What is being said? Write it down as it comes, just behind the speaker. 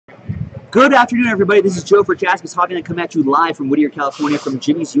Good afternoon, everybody. This is Joe for Jaspys Hobby, and I come at you live from Whittier, California, from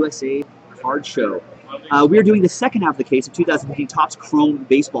Jimmy's USA Card Show. We are doing the second half of the case of 2015 Topps Chrome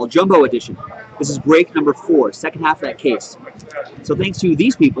Baseball Jumbo Edition. This is break number 4, second half of that case. So thanks to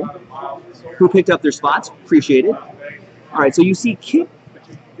these people who picked up their spots. Appreciate it. All right, so you see Kip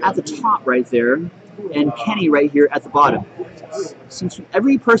at the top right there, and Kenny right here at the bottom. Since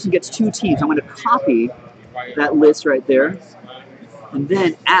every person gets 2 teams, I'm going to copy that list right there, and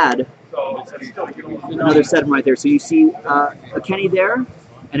then add another set of them right there. So you see a Kenny there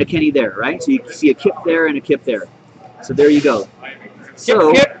and a Kenny there, right? So you see a Kip there and a Kip there. So there you go.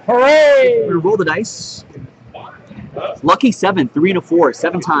 So Kip, hooray! We're gonna roll the dice. Lucky 7, 3 and a 4,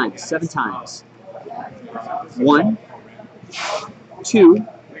 7 times. 7 times. 1, 2,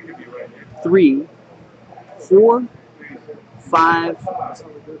 3, 4, 5.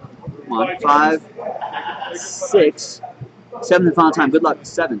 Come on, 5, 6, 7 the final time. Good luck.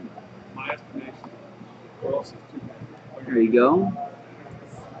 7. There you go.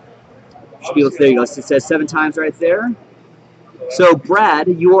 Should be able to, there you go. It says 7 times right there. So Brad,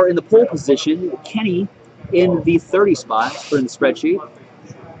 you are in the pole position. Kenny in the 30 spot. Put in the spreadsheet. All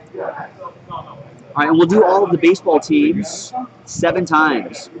right, and we'll do all of the baseball teams 7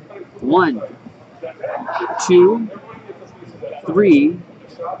 times. 1, 2, 3,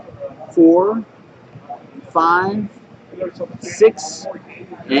 4, 5, 6,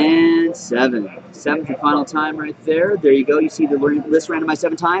 and 7. 7th and final time right there. There you go. You see the list randomized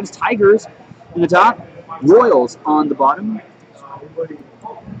 7 times. Tigers in the top. Royals on the bottom.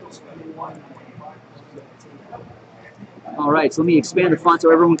 All right, so let me expand the font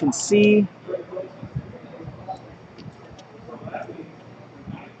so everyone can see.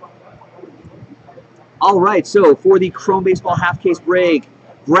 All right, so for the Chrome Baseball half case break,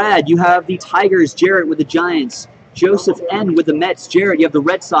 Brad, you have the Tigers. Jarrett with the Giants. Joseph N. with the Mets. Jarrett, you have the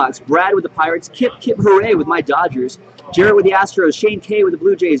Red Sox. Brad with the Pirates. Kip hooray with my Dodgers. Jarrett with the Astros. Shane K. with the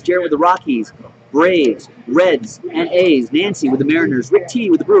Blue Jays. Jarrett with the Rockies. Braves, Reds, and A's. Nancy with the Mariners. Rick T.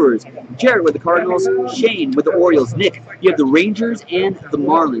 with the Brewers. Jarrett with the Cardinals. Shane with the Orioles. Nick, you have the Rangers and the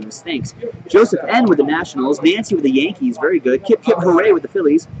Marlins. Thanks. Joseph N. with the Nationals. Nancy with the Yankees. Very good. Kip hooray with the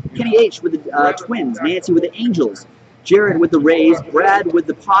Phillies. Kenny H. with the Twins. Nancy with the Angels. Jared with the Rays, Brad with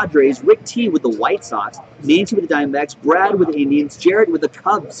the Padres, Rick T with the White Sox, Nancy with the Diamondbacks, Brad with the Indians, Jared with the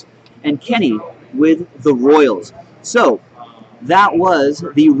Cubs, and Kenny with the Royals. So, that was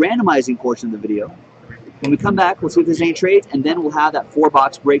the randomizing portion of the video. When we come back, we'll see if there's any trades, and then we'll have that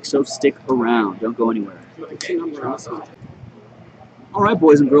 4-box break, so stick around. Don't go anywhere. All right,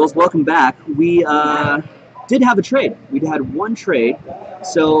 boys and girls, welcome back. We did have a trade. We had one trade.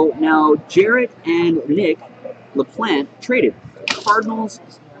 So, now Jarrett and Nick LaPlante traded. Cardinals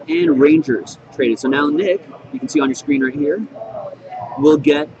and Rangers traded. So now Nick, you can see on your screen right here, will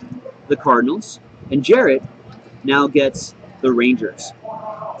get the Cardinals, and Jarrett now gets the Rangers.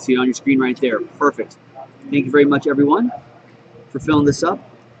 See it on your screen right there. Perfect. Thank you very much, everyone, for filling this up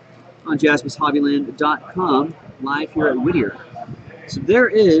on JaspysHobbyland.com live here at Whittier. So there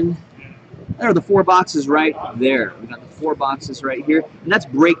are the 4 boxes right there. We got the 4 boxes right here, and that's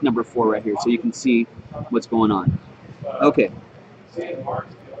break number 4 right here, so you can see what's going on. Okay. Here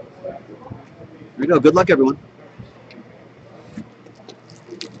we go. Good luck, everyone.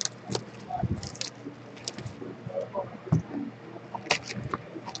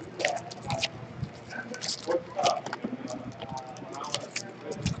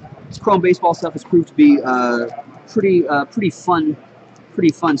 This Chrome baseball stuff has proved to be pretty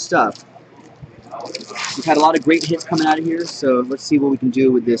fun stuff. We've had a lot of great hits coming out of here, so let's see what we can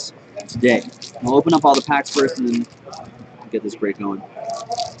do with this today. We'll open up all the packs first and then get this break going.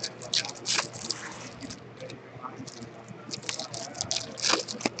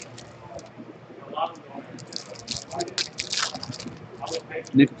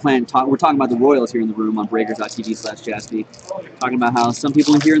 Nick LaPlante, we're talking about the Royals here in the room on breakers.tv/Jaspy. Talking about how some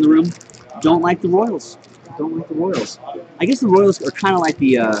people in here in the room don't like the Royals. Don't like the Royals. I guess the Royals are kind of like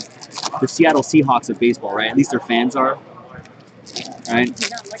the Seattle Seahawks of baseball, right? At least their fans are. Right?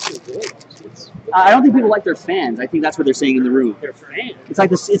 I don't think people like their fans. I think that's what they're saying in the room. Their fans. It's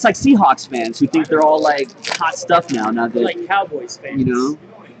like Seahawks fans who think they're all like hot stuff now. Now that, like Cowboys fans. You know.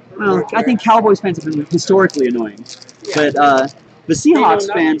 Well, I think Cowboys fans have been historically annoying, but the Seahawks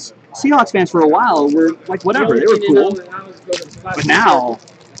fans for a while were like whatever. They were cool. But now,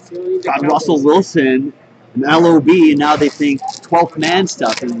 got Russell Wilson and LOB, and now they think 12th man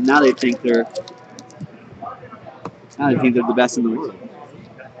stuff, and now they think they're the best in the world.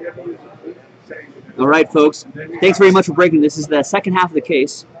 All right, folks. Thanks very much for breaking. This is the second half of the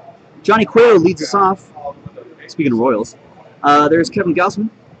case. Johnny Cuero leads us off. Speaking of Royals, there's Kevin Gausman.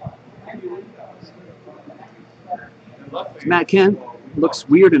 Matt Kemp looks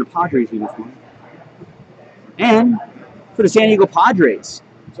weird in a Padres uniform. And for the San Diego Padres,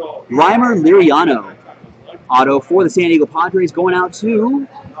 Reimer Liriano. Auto for the San Diego Padres going out to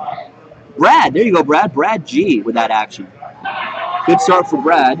Brad. There you go, Brad. Brad G with that action. Good start for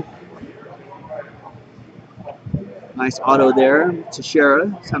Brad. Nice auto there.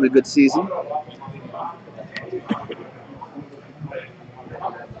 Teixeira is having a good season.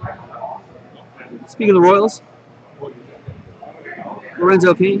 Speaking of the Royals,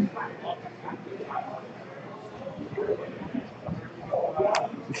 Lorenzo Cain.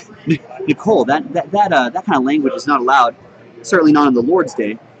 Nicole, that kind of language is not allowed. Certainly not on the Lord's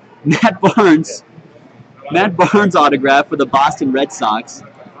Day. Matt Barnes autograph for the Boston Red Sox.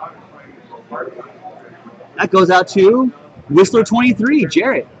 That goes out to Whistler 23,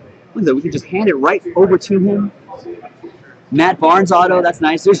 Jarrett. Look at that, we can just hand it right over to him. Matt Barnes auto, that's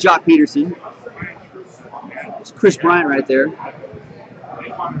nice. There's Jock Peterson. There's Chris Bryant right there.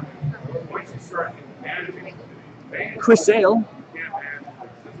 Chris Sale.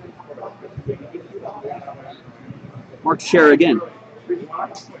 Mark Teixeira again.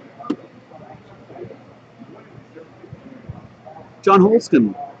 John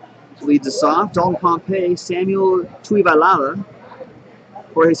Holscomb leads us off. Dalton Pompey, Samuel Tuivalala,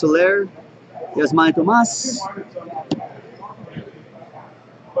 Jorge Soler, Yasmani Tomas.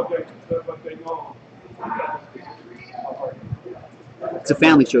 It's a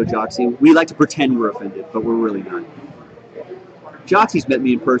family show, Joxy. We like to pretend we're offended, but we're really not. Joxy's met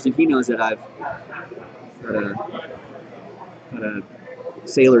me in person. He knows that I've got a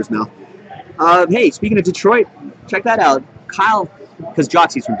sailor's mouth. Hey, speaking of Detroit, check that out. Kyle, because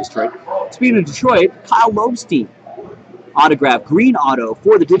Joxy's from Detroit. Speaking of Detroit, Kyle Lobstein. Autograph, green auto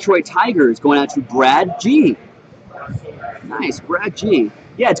for the Detroit Tigers going out to Brad G. Nice, Brad G.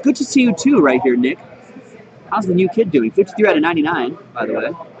 Yeah, it's good to see you too right here, Nick. How's the new kid doing? 53 out of 99, by the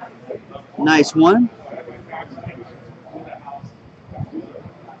way. Nice one.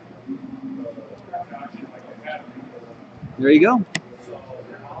 There you go.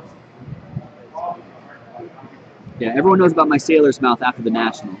 Yeah, everyone knows about my sailor's mouth after the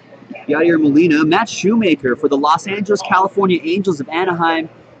National. Yadier Molina, Matt Shoemaker for the Los Angeles, California Angels of Anaheim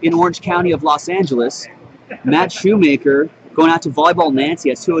in Orange County of Los Angeles. Matt Shoemaker going out to Volleyball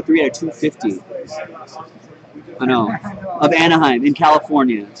Nancy at 203 out of 250. I know. Of Anaheim in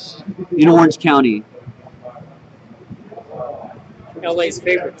California, in Orange County. LA's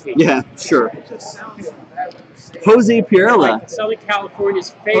favorite team. Yeah, sure. Jose Pirela. Southern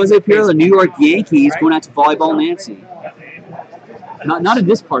California's favorite. Jose Pirela, New York Yankees, going out to Volleyball Nancy. Not in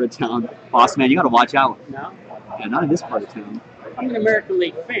this part of town, boss man. You got to watch out. No. Yeah, not in this part of town. I'm an American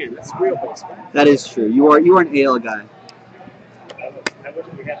League fan. That's real baseball. That is true. You are an AL guy.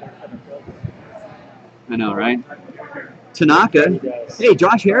 I know, right? Tanaka. Hey,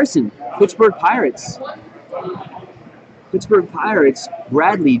 Josh Harrison, Pittsburgh Pirates. Pittsburgh Pirates,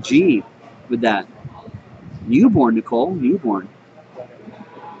 Bradley G with that. Newborn, Nicole, newborn.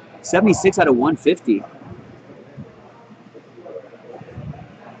 76 out of 150.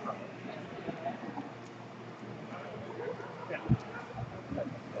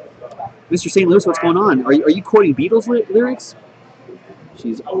 Mr. St. Louis, what's going on? Are you quoting Beatles lyrics?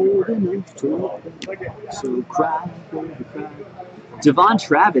 She's old enough to open, so cry, baby, cry. Devon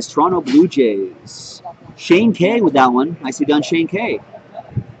Travis, Toronto Blue Jays. Shane K with that one. Nicely done, Shane K.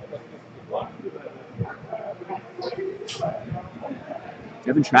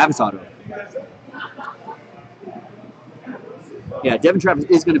 Devon Travis auto. Yeah, Devon Travis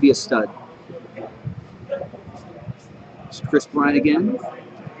is going to be a stud. It's Chris Bryant again.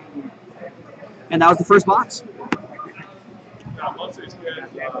 And that was the first box.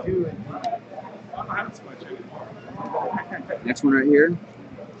 Next one right here.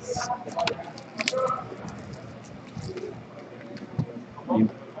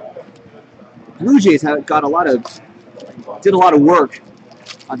 Blue Jays did a lot of work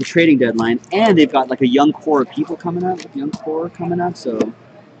on the trading deadline, and they've got like a young core of people coming up. So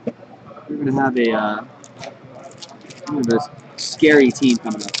we're gonna have a scary team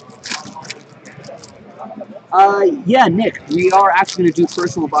coming up. Yeah, Nick, we are actually going to do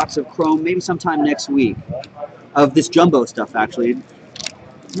personal box of Chrome maybe sometime next week of this jumbo stuff, actually. I'm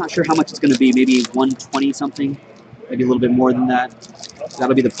not sure how much it's going to be, maybe 120 something, maybe a little bit more than that.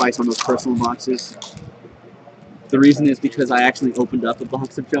 That'll be the price on those personal boxes. The reason is because I actually opened up a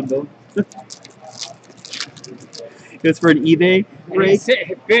box of jumbo. It was for an eBay break.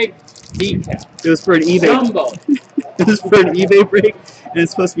 Big detail. It was for an eBay. Jumbo. It was for an eBay break, and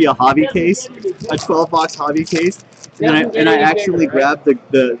it's supposed to be a hobby case, a 12-box hobby case. And I actually grabbed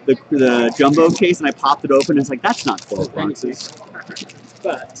the jumbo case and I popped it open and it's like, that's not 12 boxes.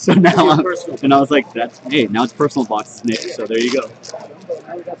 But So now personal. and I was like, hey, now it's personal boxes, Nick. So there you go.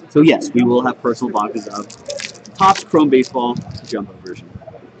 So yes, we will have personal boxes of Topps Chrome Baseball jumbo version.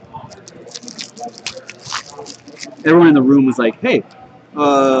 Everyone in the room was like, hey,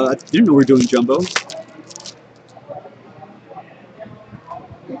 I didn't know we were doing jumbo.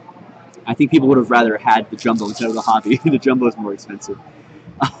 I think people would have rather had the jumbo instead of the hobby. The jumbo is more expensive.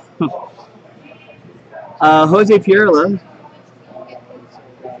 Jose Pierla,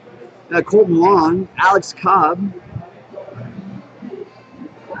 Colton Long, Alex Cobb.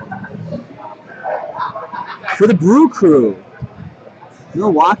 For the Brew Crew,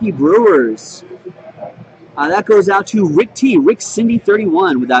 Milwaukee Brewers. That goes out to Rick T. Rick Cindy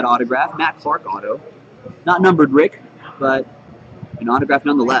 31 with that autograph. Matt Clark auto. Not numbered Rick, but an autograph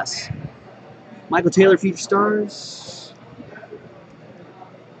nonetheless. Michael Taylor Future Stars.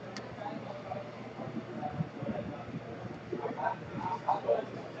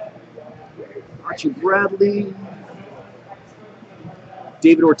 Archie Bradley.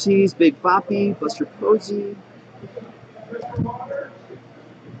 David Ortiz, Big Boppy, Buster Posey.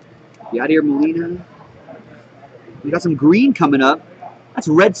 Yadier Molina. We got some green coming up. That's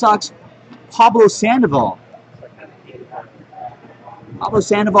Red Sox Pablo Sandoval. Pablo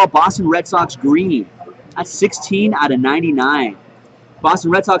Sandoval, Boston Red Sox green. That's 16 out of 99. Boston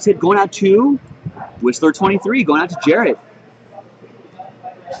Red Sox hit going out to Whistler 23, going out to Jarrett.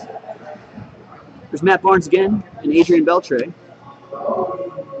 There's Matt Barnes again and Adrian Beltre.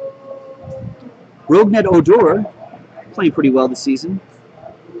 Rougned Odor, playing pretty well this season.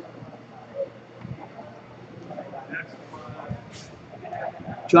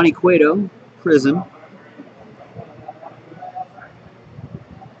 Johnny Cueto, Prism.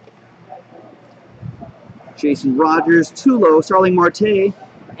 Jason Rogers, Tulo, Starling Marte,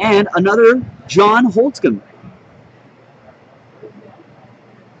 and another John Holtzcomb.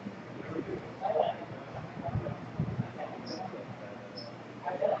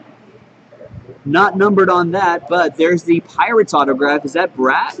 Not numbered on that, but there's the Pirates autograph. Is that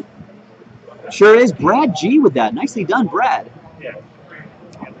Brad? Sure is. Brad G with that. Nicely done, Brad.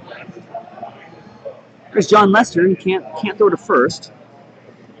 There's John Lester. He can't throw to first.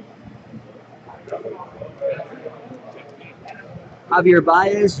 Javier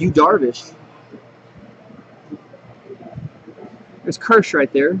Baez, Yu Darvish. There's Kirsch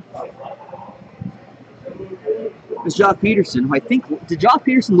right there. There's Jock Peterson, who I think, did Jock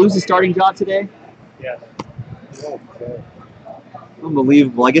Peterson lose his starting job today? Yes.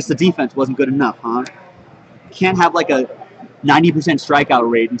 Unbelievable. I guess the defense wasn't good enough, huh? Can't have like a 90% strikeout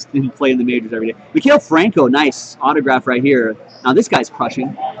rate and play in the majors every day. Mikael Franco, nice autograph right here. Now this guy's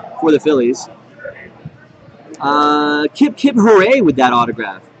crushing for the Phillies. Kip Hooray with that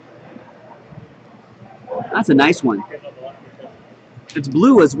autograph. That's a nice one. It's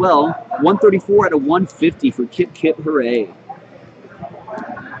blue as well. 134 out of 150 for Kip Hooray.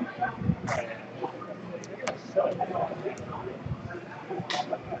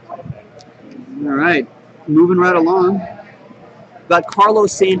 All right, moving right along. Got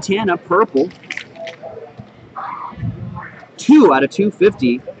Carlos Santana, purple. 2 out of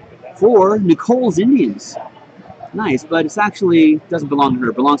 250 for Nicole's Indians. Nice, but it's actually doesn't belong to her.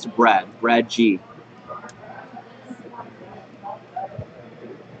 It belongs to Brad G.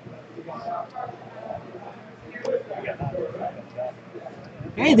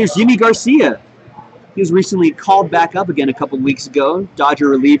 Hey, there's Yimi Garcia. He was recently called back up again a couple weeks ago. Dodger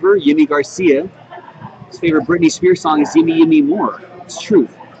reliever, Yimi Garcia. His favorite Britney Spears song is Yimmy Yimmy More. It's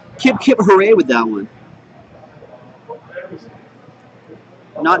truth. Kip Hooray with that one.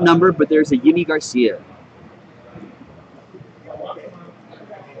 Not numbered, but there's a Yimi Garcia.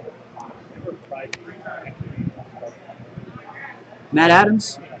 Matt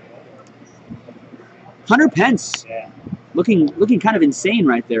Adams. Hunter Pence. Looking kind of insane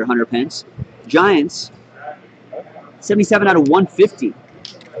right there, Hunter Pence. Giants. 77 out of 150.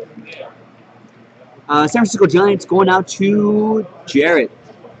 San Francisco Giants going out to Jarrett.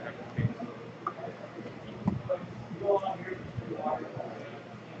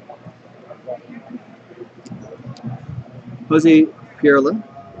 Jose Pierla.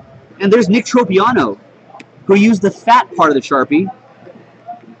 And there's Nick Tropiano, who used the fat part of the Sharpie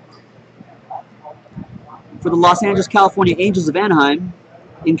for the Los Angeles, California Angels of Anaheim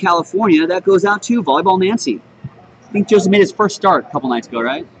in California. That goes out to Volleyball Nancy. I think Joseph made his first start a couple nights ago,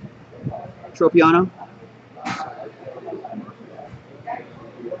 right? Tropiano.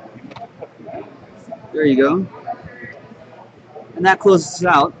 There you go. And that closes it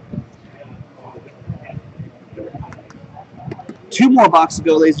out. 2 more boxes to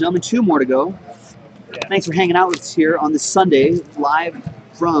go, ladies and gentlemen. 2 more to go. Thanks for hanging out with us here on this Sunday, live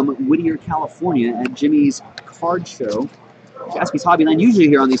from Whittier, California at Jimmy's Card Show. Jaspy's Hobbyland, usually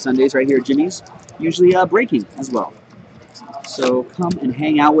here on these Sundays, right here at Jimmy's, usually breaking as well. So come and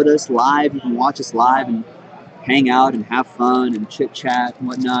hang out with us live. You can watch us live and hang out and have fun and chit chat and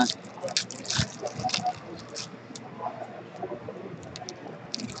whatnot.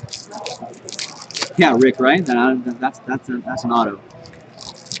 Yeah, Rick, right? That's an auto.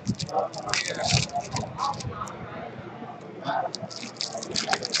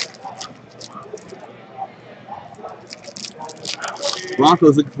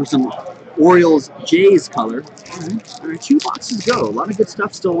 Broncos looking for some Orioles Jays color. All right, 2 boxes to go. A lot of good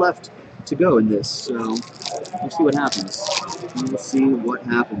stuff still left to go in this, so we'll see what happens. Let's see what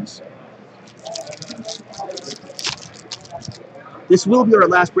happens. This will be our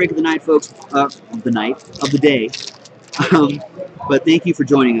last break of the night, folks. Of the day. But thank you for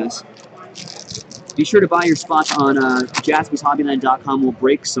joining us. Be sure to buy your spots on JaspysHobbyland.com. We'll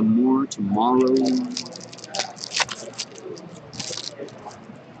break some more tomorrow.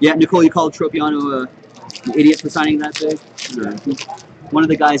 Yeah, Nicole, you called Tropiano an idiot for signing that big? Or, one of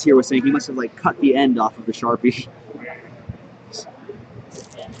the guys here was saying he must have like cut the end off of the Sharpie.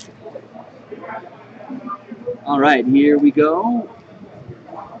 All right, here we go.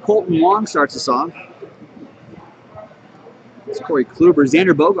 Colton Wong starts us off. It's Corey Kluber,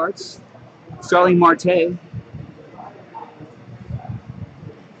 Xander Bogaerts, Starling Marte,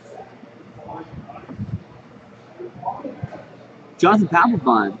 Jonathan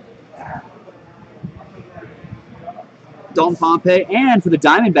Papelbon, Dalton Pompey, and for the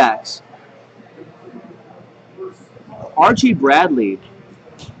Diamondbacks, Archie Bradley.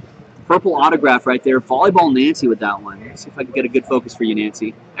 Purple autograph right there. Volleyball Nancy with that one. Let's see if I can get a good focus for you,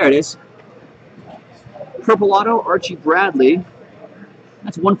 Nancy. There it is. Purple auto, Archie Bradley.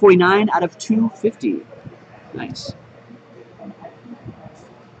 That's 149 out of 250. Nice.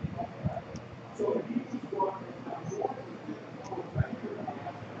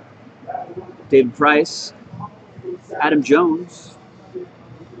 David Price, Adam Jones,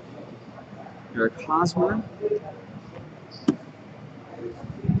 Eric Hosmer.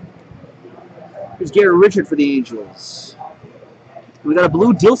 Here's Gary Richard for the Angels. We got a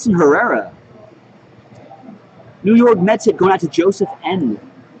blue Dilson Herrera. New York Mets hit going out to Joseph N.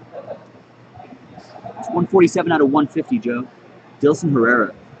 It's 147 out of 150, Joe. Dilson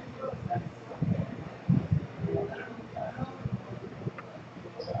Herrera.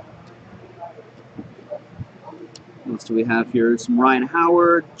 What else do we have here? Some Ryan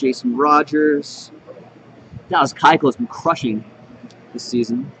Howard, Jason Rogers. Dallas Keuchel has been crushing this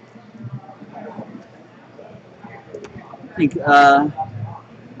season. I think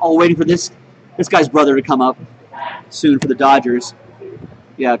all waiting for this guy's brother to come up soon for the Dodgers.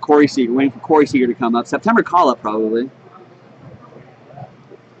 Yeah, Corey Seager. Waiting for Corey Seager to come up. September call-up, probably.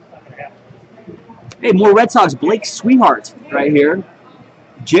 Hey, more Red Sox. Blake Sweetheart right here.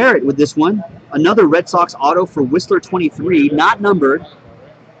 Jarrett with this one. Another Red Sox auto for Whistler 23. Not numbered,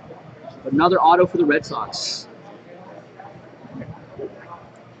 but another auto for the Red Sox.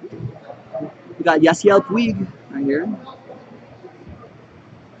 We got Yasiel Puig right here.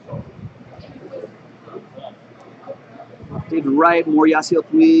 David Wright, more Yasiel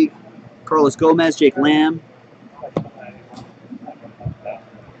Puig, Carlos Gomez, Jake Lamb.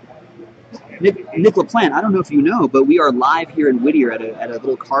 Nick LaPlante, I don't know if you know, but we are live here in Whittier at a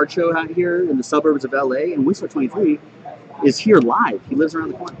little card show out here in the suburbs of LA, and Whistler 23 is here live. He lives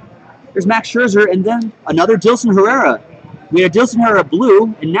around the corner. There's Max Scherzer, and then another Dilson Herrera. We had Dilson Herrera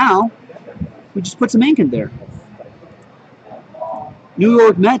blue, and now we just put some ink in there. New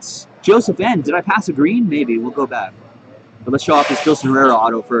York Mets, Joseph N. Did I pass a green? Maybe. We'll go back. But let's show off this Dilson Herrera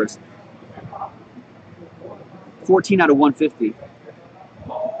auto first. 14 out of 150.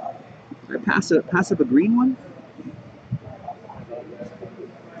 Did I pass up a green one?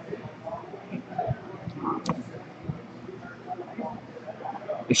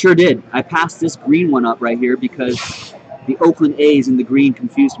 I sure did. I passed this green one up right here because the Oakland A's in the green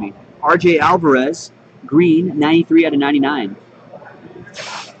confused me. RJ Alvarez, green, 93 out of 99.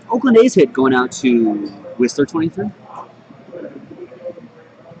 Oakland A's hit going out to Whistler 23.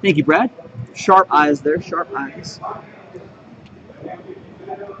 Thank you, Brad. Sharp eyes there, sharp eyes.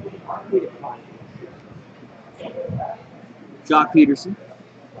 Jock Peterson.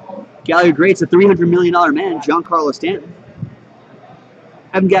 Gallery Greats, a $300 million man, Giancarlo Stanton.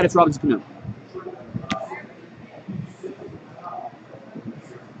 Evan Gattis, Robinson Cano.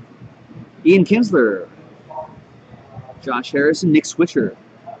 Ian Kinsler. Josh Harrison, Nick Switcher.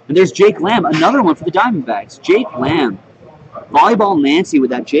 And there's Jake Lamb, another one for the Diamondbacks. Jake Lamb. Volleyball Nancy with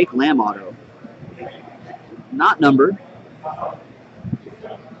that Jake Lamb auto. Not numbered.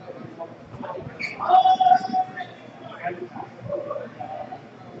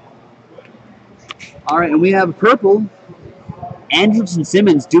 All right, and we have purple. Andrelton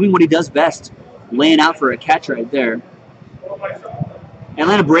Simmons doing what he does best, laying out for a catch right there.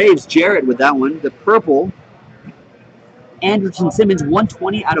 Atlanta Braves, Jarrett with that one. The purple. Andrelton Simmons,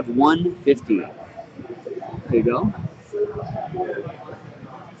 120 out of 150. There you go.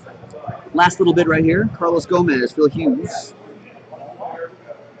 Last little bit right here. Carlos Gomez, Phil Hughes.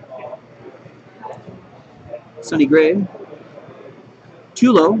 Sonny Gray.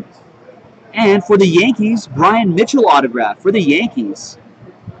 Tulo. And for the Yankees, Brian Mitchell autograph for the Yankees.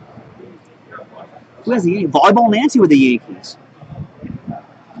 Who has the Yankees? Volleyball Nancy with the Yankees.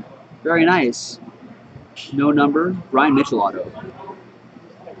 Very nice. No number. Brian Mitchell auto.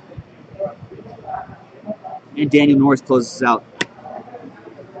 And Daniel Norris closes out.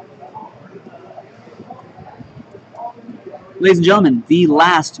 Ladies and gentlemen, the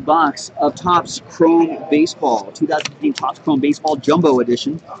last box of Topps Chrome Baseball, 2015 Topps Chrome Baseball Jumbo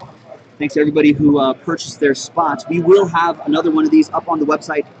Edition. Thanks to everybody who purchased their spots. We will have another one of these up on the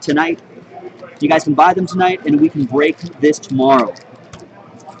website tonight. You guys can buy them tonight, and we can break this tomorrow.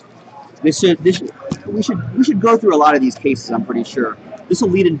 We should go through a lot of these cases, I'm pretty sure. This will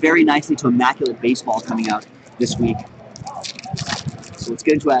lead in very nicely to Immaculate Baseball coming out this week. So let's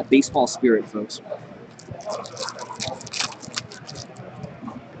get into that baseball spirit, folks.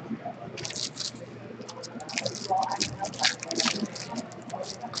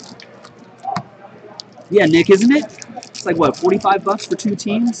 Yeah, Nick, isn't it? It's like, what, 45 bucks for 2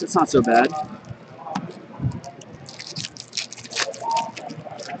 teams? It's not so bad.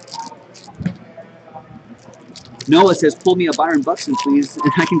 Noah says, pull me a Byron Buxton, please,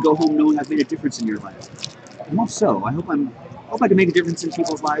 and I can go home knowing I've made a difference in your life. I hope so. I hope I can make a difference in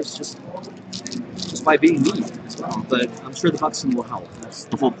people's lives just by being me as well. But I'm sure the Buxton will help. That's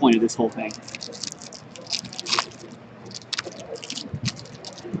the whole point of this whole thing.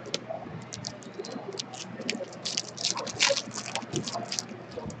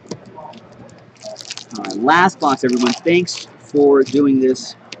 All right, last box, everyone. Thanks for doing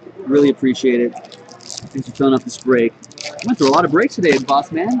this. Really appreciate it. Thanks for filling up this break. We went through a lot of breaks today,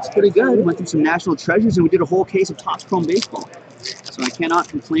 boss man. It's pretty good. We went through some national treasures, and we did a whole case of Topps Chrome Baseball. So I cannot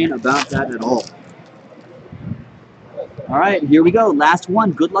complain about that at all. All right, here we go. Last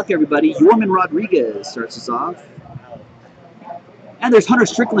one. Good luck, everybody. Yorman Rodriguez starts us off. And there's Hunter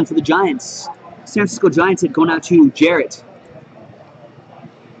Strickland for the Giants. San Francisco Giants hit going out to Jarrett.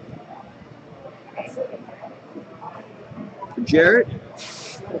 For Jarrett.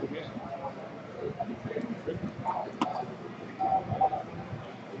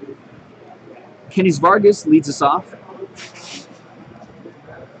 Kennys Vargas leads us off.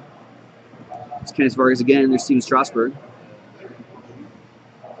 It's Kennys Vargas again. There's Steven Strasburg.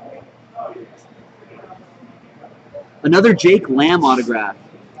 Another Jake Lamb autograph.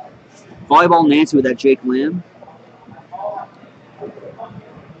 Volleyball Nancy with that Jake Lamb.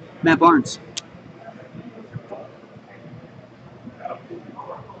 Matt Barnes.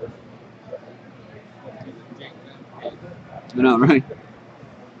 I know, right?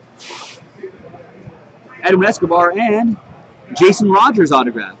 Edwin Escobar and Jason Rogers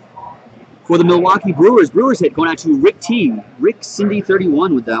autograph for the Milwaukee Brewers. Brewers hit going out to Rick T. Rick Cindy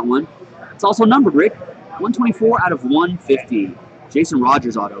 31 with that one. It's also numbered, Rick. 124 out of 150. Jason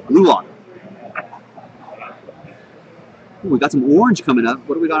Rogers auto. Blue auto. Ooh, we got some orange coming up.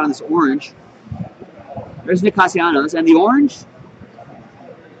 What do we got on this orange? There's Nick Castellanos. And the orange?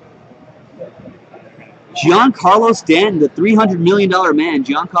 Giancarlo Stanton, the $300 million man.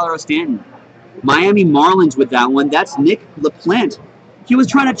 Giancarlo Stanton. Miami Marlins with that one. That's Nick LaPlante. He was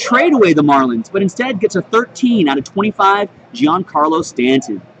trying to trade away the Marlins, but instead gets a 13 out of 25 Giancarlo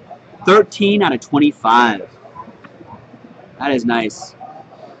Stanton. 13 out of 25. That is nice.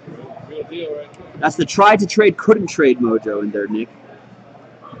 Real deal, right? That's the tried to trade, couldn't trade mojo in there, Nick.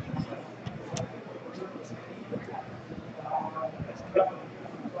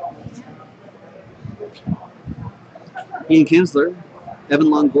 Ian Kinsler, Evan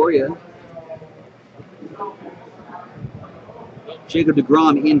Longoria, Jacob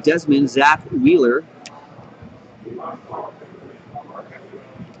deGrom, Ian Desmond, Zach Wheeler.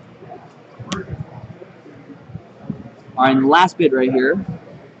 All right, and the last bit right here.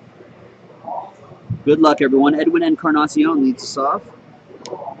 Good luck, everyone. Edwin Encarnacion leads us off.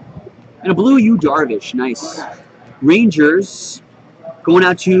 And a blue Yu Darvish. Nice. Rangers going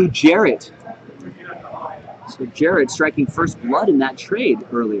out to Jarrett. So Jarrett striking first blood in that trade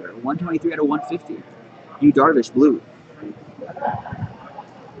earlier. 123 out of 150. Yu Darvish blue.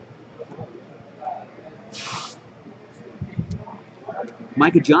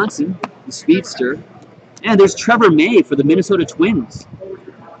 Micah Johnson, the speedster. And there's Trevor May for the Minnesota Twins.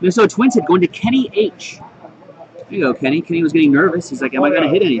 Minnesota Twins had going to Kenny H. There you go, Kenny. Kenny was getting nervous. He's like, am I going to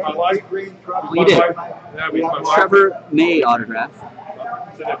hit anything? Well, you did. Trevor May autograph.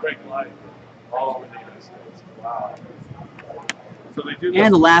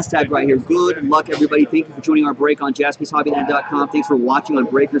 And the last tag right here. Good luck, everybody. Thank you for joining our break on JaspysHobbyland.com. Thanks for watching on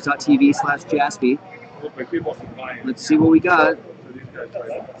breakers.tv/Jaspy. Let's see what we got.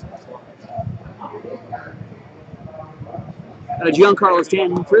 Got a Giancarlo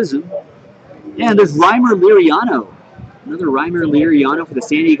Stanton Prism. And there's Reimer Liriano. Another Reimer Liriano for the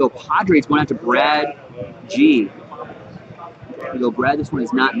San Diego Padres going out to Brad G. There you go, Brad. This one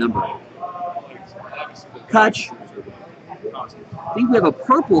is not numbered. Kutch. I think we have a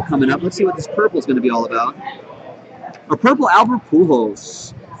purple coming up. Let's see what this purple is going to be all about. A purple Albert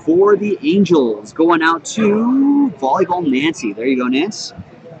Pujols for the Angels. Going out to Volleyball Nancy. There you go, Nance.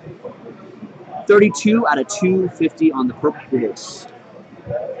 32 out of 250 on the purple Pujols.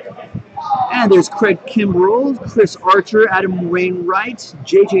 And there's Craig Kimbrell, Chris Archer, Adam Wainwright,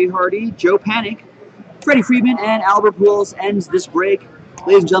 J.J. Hardy, Joe Panic, Freddie Freeman, and Albert Pujols ends this break.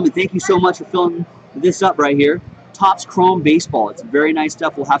 Ladies and gentlemen, thank you so much for filling this up right here. Topps Chrome Baseball. It's very nice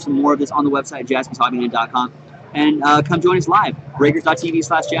stuff. We'll have some more of this on the website, JaspysHobbyland.com. And come join us live,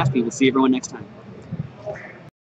 breakers.tv/Jaspy. We'll see everyone next time.